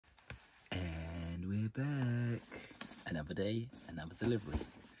back. Another day, another delivery.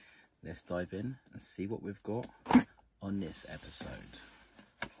 Let's dive in and see what we've got on this episode.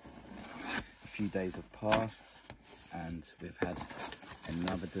 A few days have passed and we've had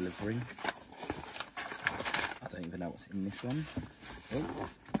another delivery. I don't even know what's in this one. Oh,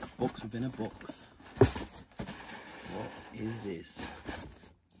 box within a box. What is this?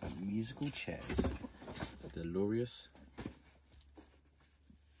 Some musical chairs. The glorious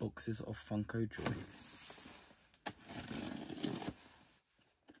boxes of Funko Joy.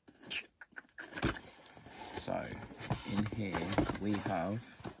 So, in here we have,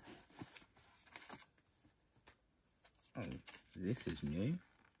 oh, this is new.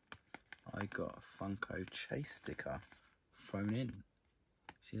 I got a Funko Chase sticker thrown in.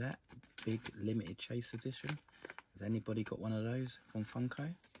 See that? Big limited Chase edition. Has anybody got one of those from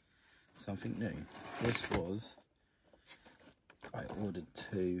Funko? Something new. This was, I ordered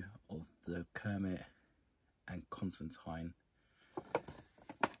 2 of the Kermit and Constantine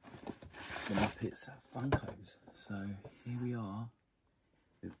the Muppets Funkos. So here we are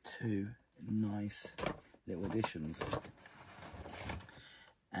with 2 nice little additions.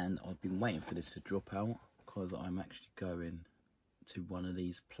 And I've been waiting for this to drop out because I'm actually going to one of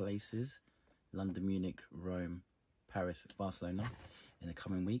these places, London, Munich, Rome, Paris, Barcelona, in the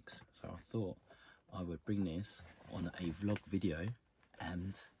coming weeks. So I thought I would bring this on a vlog video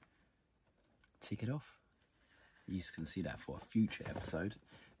and tick it off. You can see that for a future episode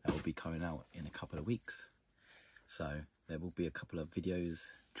that will be coming out in a couple of weeks. So there will be a couple of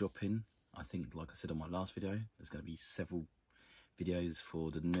videos dropping. I think, like I said on my last video, there's going to be several videos for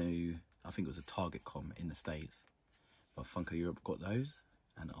the new, I think it was a Target Com in the States, but Funko Europe got those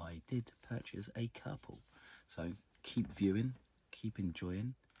and I did purchase a couple. So keep viewing, keep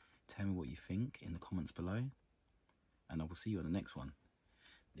enjoying, tell me what you think in the comments below, and I will see you on the next one.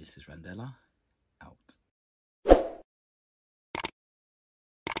 This is Randella, out.